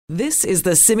This is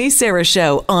the Simi Sara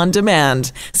Show on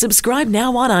demand. Subscribe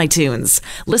now on iTunes.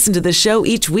 Listen to the show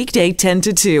each weekday 10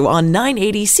 to 2 on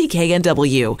 980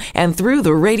 CKNW and through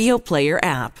the Radio Player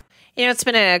app. You know, it's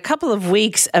been a couple of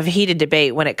weeks of heated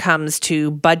debate when it comes to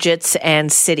budgets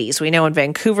and cities. We know in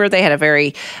Vancouver, they had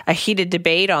a heated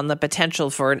debate on the potential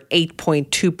for an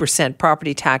 8.2%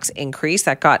 property tax increase.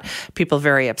 That got people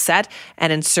very upset.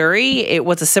 And in Surrey, it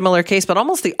was a similar case, but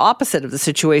almost the opposite of the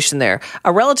situation there.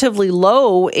 A relatively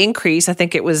low increase. I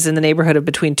think it was in the neighborhood of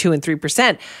between 2 and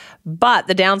 3%. But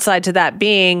the downside to that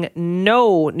being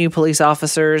no new police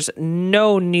officers,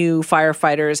 no new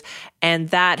firefighters, and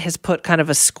that has put kind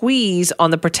of a squeeze on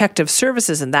the protective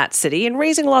services in that city and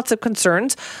raising lots of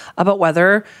concerns about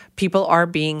whether people are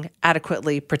being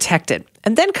adequately protected.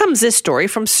 And then comes this story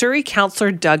from Surrey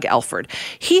councillor Doug Elford.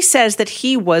 He says that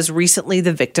he was recently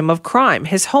the victim of crime.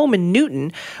 His home in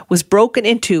Newton was broken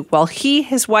into while he,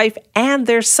 his wife, and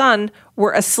their son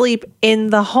were asleep in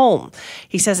the home.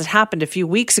 He says it happened a few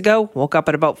weeks ago, woke up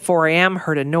at about 4 a.m.,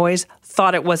 heard a noise,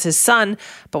 thought it was his son,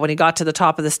 but when he got to the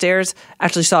top of the stairs,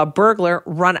 actually saw a burglar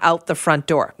run out the front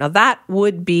door. Now that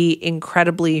would be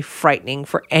incredibly frightening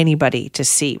for anybody to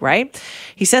see, right?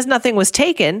 He says nothing was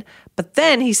taken, but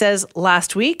then he says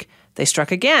last week they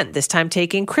struck again, this time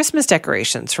taking Christmas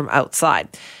decorations from outside.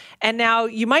 And now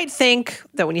you might think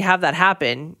that when you have that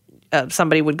happen,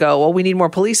 somebody would go, well, we need more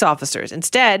police officers.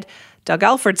 Instead, Doug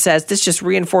Elford says this just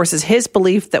reinforces his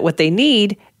belief that what they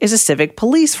need is a civic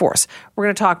police force. We're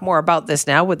going to talk more about this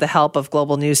now with the help of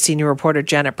Global News senior reporter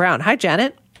Janet Brown. Hi,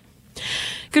 Janet.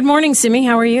 Good morning, Simi.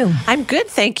 How are you? I'm good,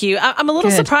 thank you. I'm a little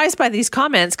surprised by these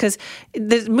comments because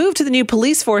the move to the new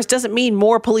police force doesn't mean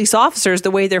more police officers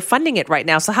the way they're funding it right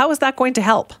now. So how is that going to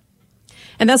help?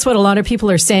 And that's what a lot of people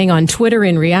are saying on Twitter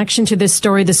in reaction to this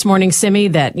story this morning, Simi,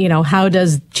 that, you know, how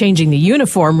does changing the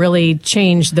uniform really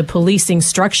change the policing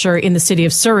structure in the city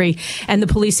of Surrey and the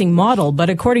policing model? But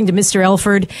according to Mr.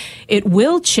 Elford, it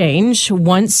will change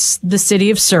once the city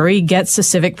of Surrey gets a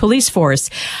civic police force.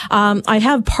 I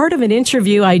have part of an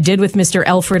interview I did with Mr.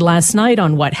 Elford last night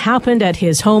on what happened at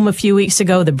his home a few weeks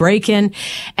ago, the break-in,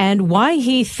 and why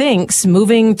he thinks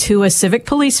moving to a civic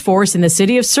police force in the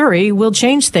city of Surrey will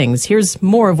change things. Here's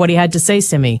more of what he had to say,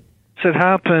 Simi. It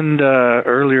happened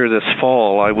earlier this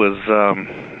fall. I was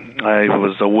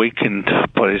awakened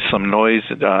by some noise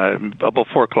about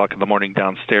 4 o'clock in the morning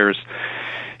downstairs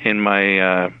in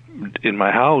my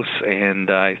house, and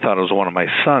I thought it was one of my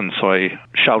sons. So I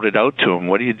shouted out to him,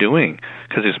 "What are you doing?"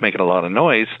 Because he was making a lot of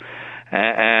noise.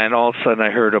 And all of a sudden I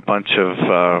heard a bunch of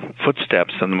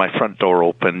footsteps and my front door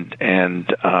opened, and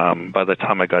by the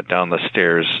time I got down the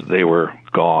stairs, they were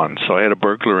gone. So I had a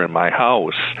burglar in my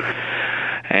house.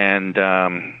 And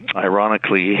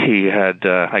ironically, he had,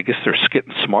 I guess they're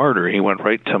getting smarter. He went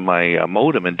right to my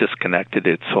modem and disconnected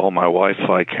it, so all my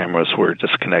Wi-Fi cameras were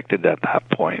disconnected at that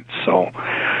point. So,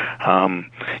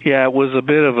 yeah, it was a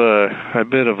bit of a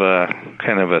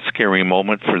kind of a scary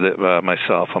moment for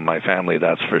myself and my family.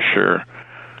 That's for sure.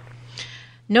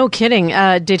 No kidding.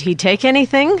 Did he take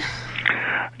anything?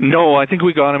 No, I think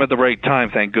we got him at the right time,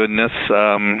 thank goodness.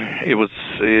 We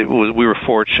were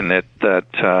fortunate that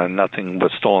nothing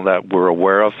was stolen that we're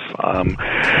aware of.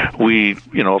 We,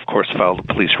 of course, filed a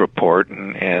police report,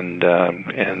 and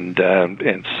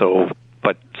so,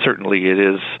 but certainly it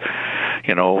is,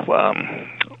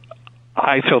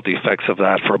 I felt the effects of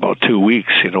that for about 2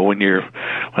 weeks.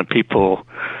 When people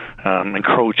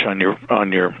encroach on your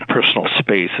personal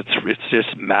space, it's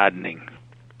just maddening.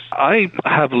 I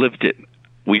have lived it.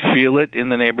 We feel it in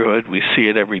the neighborhood. We see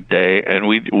it every day, and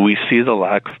we see the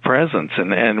lack of presence.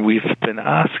 And we've been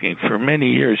asking for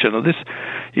many years. You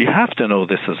have to know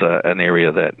this is an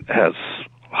area that has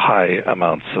high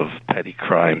amounts of petty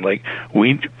crime. The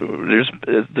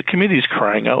community's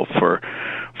crying out for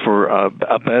a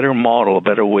better model, a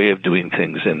better way of doing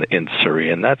things in Surrey,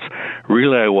 and that's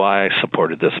really why I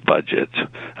supported this budget.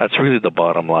 That's really the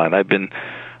bottom line. I've been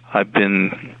a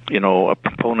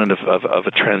proponent of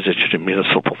a transition to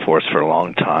municipal force for a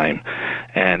long time,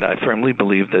 and I firmly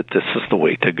believe that this is the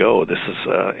way to go. This is,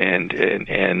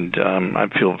 I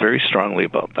feel very strongly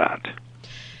about that.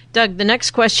 Doug, the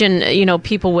next question,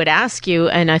 people would ask you,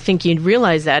 and I think you'd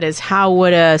realize that, is how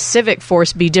would a civic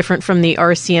force be different from the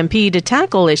RCMP to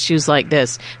tackle issues like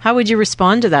this? How would you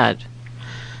respond to that?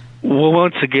 Well,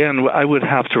 once again, I would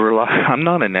have to rely. I'm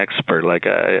not an expert.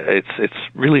 It's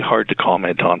really hard to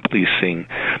comment on policing.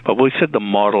 But we said the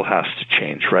model has to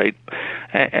change, right?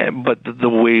 But the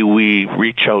way we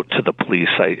reach out to the police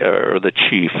or the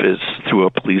chief is through a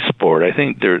police board. I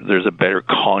think there's a better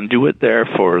conduit there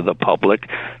for the public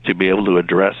to be able to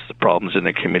address the problems in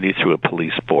the community through a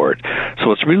police board.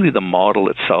 So it's really the model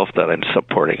itself that I'm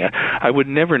supporting. I would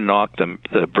never knock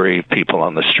the brave people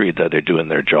on the street that are doing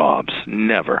their jobs.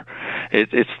 Never.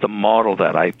 It's the model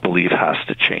that I believe has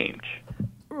to change.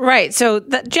 Right. So,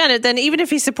 Janet, then even if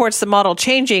he supports the model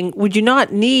changing, would you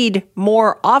not need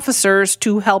more officers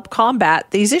to help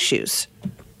combat these issues?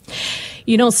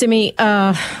 You know, Simi,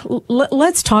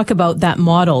 let's talk about that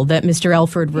model that Mr.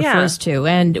 Elford refers to.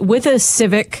 And with a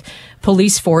civic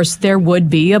police force, there would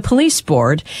be a police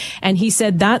board. And he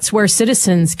said that's where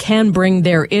citizens can bring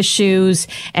their issues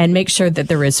and make sure that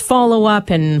there is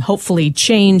follow-up and hopefully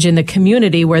change in the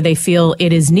community where they feel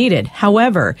it is needed.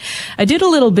 However, I did a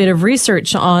little bit of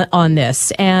research on this.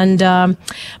 And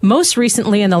most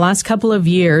recently, in the last couple of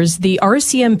years, the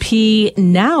RCMP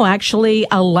now actually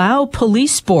allow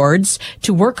police boards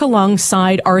to work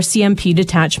alongside RCMP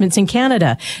detachments in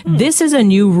Canada. This is a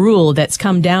new rule that's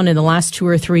come down in the last 2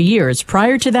 or 3 years.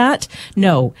 Prior to that,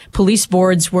 no, police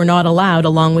boards were not allowed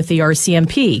along with the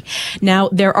RCMP. Now,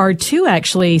 there are 2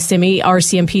 actually, Simi,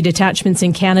 RCMP detachments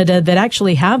in Canada that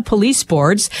actually have police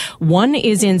boards. One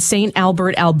is in St.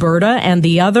 Albert, Alberta, and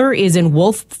the other is in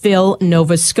Wolfville,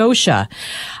 Nova Scotia.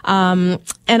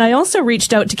 And I also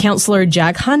reached out to Councillor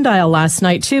Jack Hundile last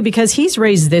night, too, because he's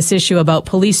raised this issue about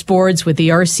police boards with the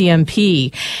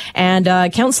RCMP.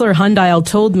 And Councillor Hundile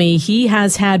told me he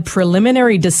has had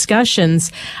preliminary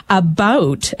discussions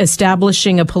about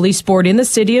establishing a police board in the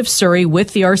city of Surrey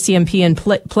with the RCMP in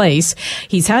place.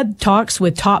 He's had talks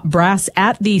with top brass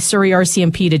at the Surrey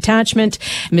RCMP detachment.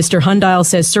 Mr. Hundile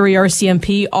says Surrey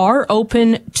RCMP are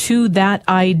open to that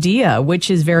idea,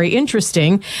 which is very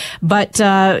interesting. But,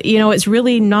 it's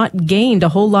really not gained a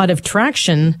whole lot of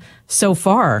traction so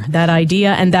far, that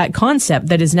idea and that concept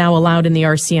that is now allowed in the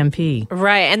RCMP.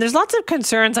 Right. And there's lots of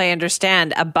concerns, I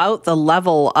understand, about the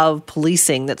level of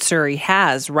policing that Surrey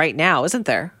has right now, isn't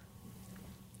there?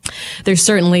 There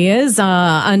certainly is,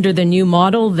 under the new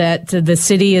model that the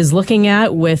city is looking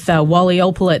at with Wally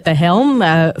Opal at the helm,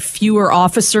 fewer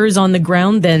officers on the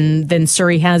ground than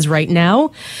Surrey has right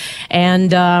now.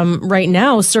 And right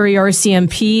now, Surrey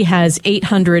RCMP has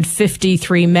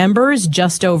 853 members.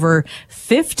 Just over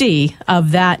 50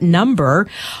 of that number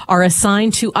are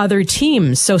assigned to other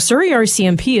teams. So Surrey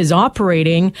RCMP is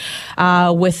operating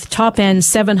with top-end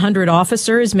 700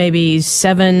 officers, maybe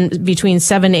between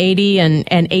 780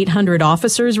 and 800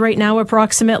 officers right now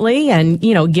approximately. And,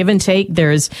 give and take,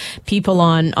 there's people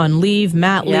on leave,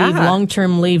 mat leave,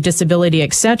 long-term leave, disability,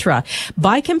 etc.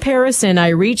 By comparison, I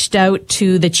reached out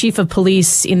to the chief of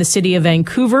police in the city of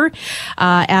Vancouver.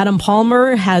 Adam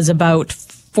Palmer has about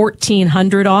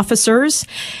 1,400 officers.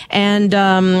 And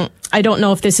I don't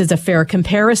know if this is a fair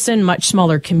comparison, much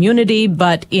smaller community,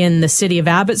 but in the city of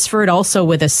Abbotsford, also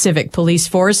with a civic police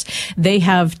force, they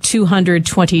have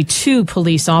 222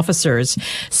 police officers.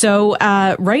 So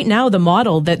right now, the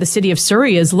model that the city of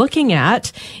Surrey is looking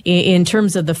at in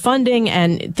terms of the funding,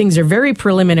 and things are very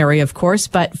preliminary, of course,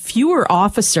 but fewer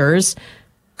officers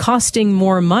costing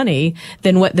more money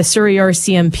than what the Surrey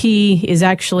RCMP is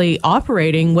actually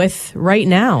operating with right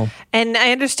now. And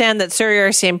I understand that Surrey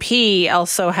RCMP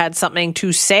also had something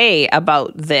to say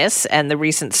about this and the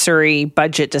recent Surrey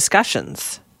budget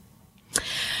discussions.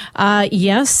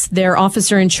 Yes, their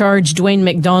officer in charge, Dwayne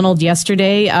McDonald,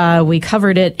 yesterday. We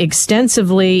covered it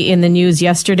extensively in the news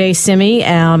yesterday, Simi.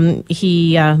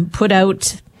 He put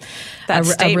out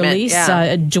a release,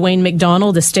 Dwayne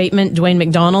McDonald, a statement, Dwayne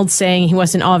McDonald saying he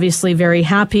wasn't obviously very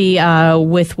happy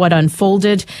with what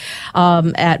unfolded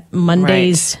at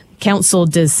Monday's council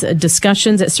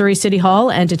discussions at Surrey City Hall.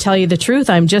 And to tell you the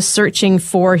truth, I'm just searching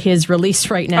for his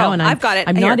release right now. And I've got it.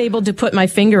 I'm not able to put my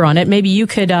finger on it. Maybe you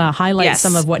could highlight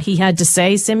some of what he had to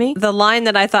say, Simi. The line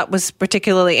that I thought was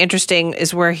particularly interesting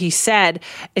is where he said,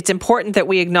 it's important that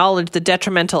we acknowledge the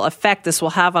detrimental effect this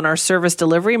will have on our service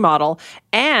delivery model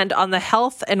and on the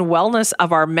health and wellness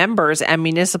of our members and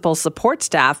municipal support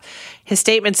staff. His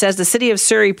statement says the city of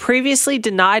Surrey previously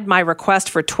denied my request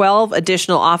for 12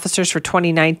 additional officers for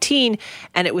 2019,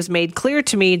 and it was made clear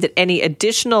to me that any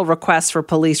additional requests for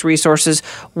police resources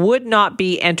would not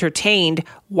be entertained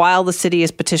while the city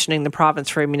is petitioning the province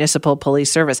for a municipal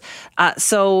police service.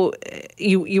 So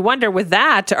you wonder with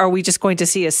that, are we just going to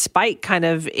see a spike kind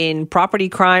of in property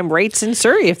crime rates in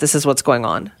Surrey if this is what's going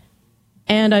on?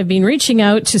 And I've been reaching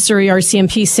out to Surrey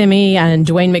RCMP Simi and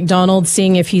Dwayne McDonald,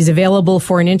 seeing if he's available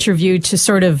for an interview to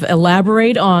sort of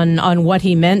elaborate on what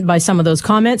he meant by some of those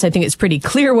comments. I think it's pretty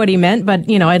clear what he meant, but,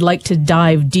 I'd like to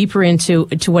dive deeper into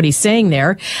what he's saying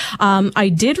there. I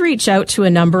did reach out to a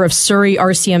number of Surrey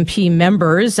RCMP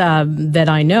members that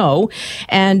I know,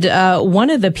 and one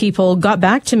of the people got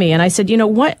back to me, and I said,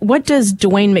 what does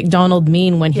Dwayne McDonald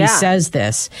mean when he says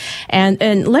this? And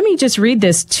let me just read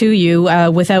this to you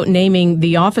without naming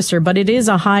the officer, but it is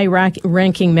a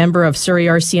high-ranking member of Surrey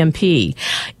RCMP.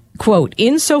 Quote,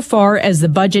 insofar as the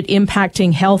budget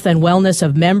impacting health and wellness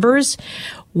of members,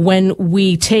 when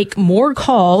we take more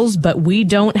calls but we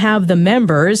don't have the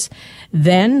members,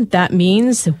 then that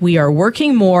means we are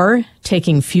working more,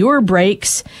 taking fewer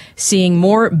breaks, seeing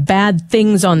more bad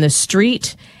things on the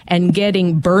street, and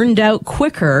getting burned out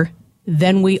quicker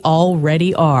than we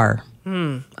already are.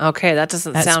 Okay, that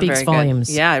doesn't sound very volumes.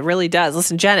 good. Yeah, it really does.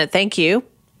 Listen, Janet, thank you.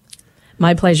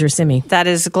 My pleasure, Simi. That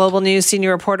is Global News senior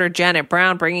reporter Janet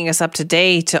Brown bringing us up to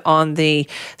date on the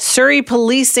Surrey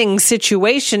policing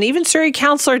situation. Even Surrey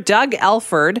Councillor Doug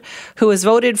Elford, who has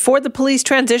voted for the police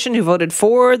transition, who voted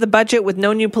for the budget with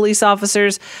no new police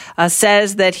officers,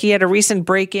 says that he had a recent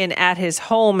break-in at his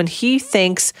home, and he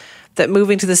thinks that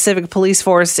moving to the civic police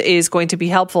force is going to be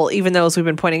helpful, even though, as we've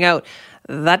been pointing out,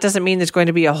 that doesn't mean there's going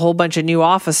to be a whole bunch of new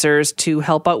officers to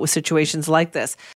help out with situations like this.